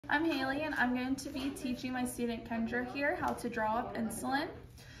I'm Haley and I'm going to be teaching my student Kendra here how to draw up insulin.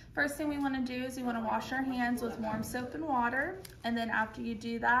 First thing we want to do is we want to wash our hands with warm soap and water, and then after you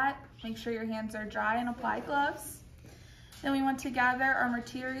do that, make sure your hands are dry and apply gloves. Then we want to gather our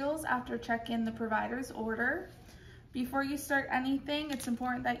materials after checking the provider's order. Before you start anything, it's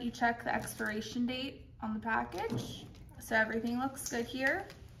important that you check the expiration date on the package. So everything looks good here.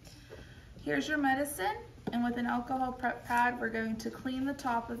 Here's your medicine, and with an alcohol prep pad, we're going to clean the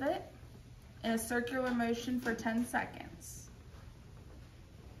top of it in a circular motion for 10 seconds.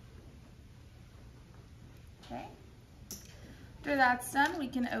 Okay. After that's done, we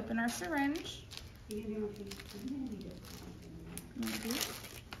can open our syringe. Maybe. Okay.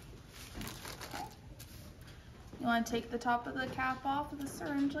 You want to take the top of the cap off of the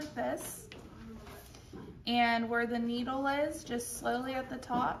syringe like this. And where the needle is, just slowly at the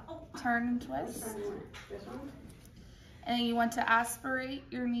top, turn and twist. And you want to aspirate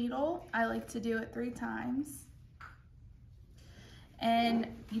your needle. I like to do it 3 times. And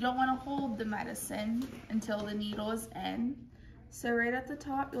you don't want to hold the medicine until the needle is in. So right at the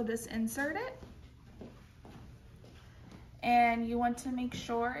top, you'll just insert it. And you want to make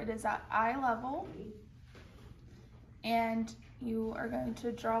sure it is at eye level. And you are going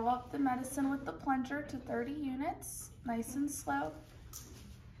to draw up the medicine with the plunger to 30 units, nice and slow.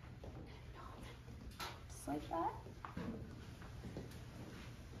 Just like that.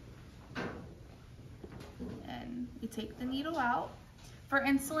 And you take the needle out. For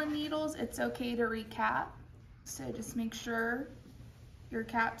insulin needles, it's okay to recap. So just make sure your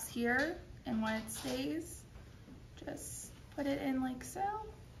cap's here, and when it stays, just put it in like so.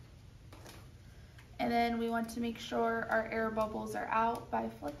 And then we want to make sure our air bubbles are out by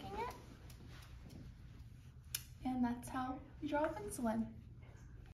flicking it. And that's how you draw up insulin.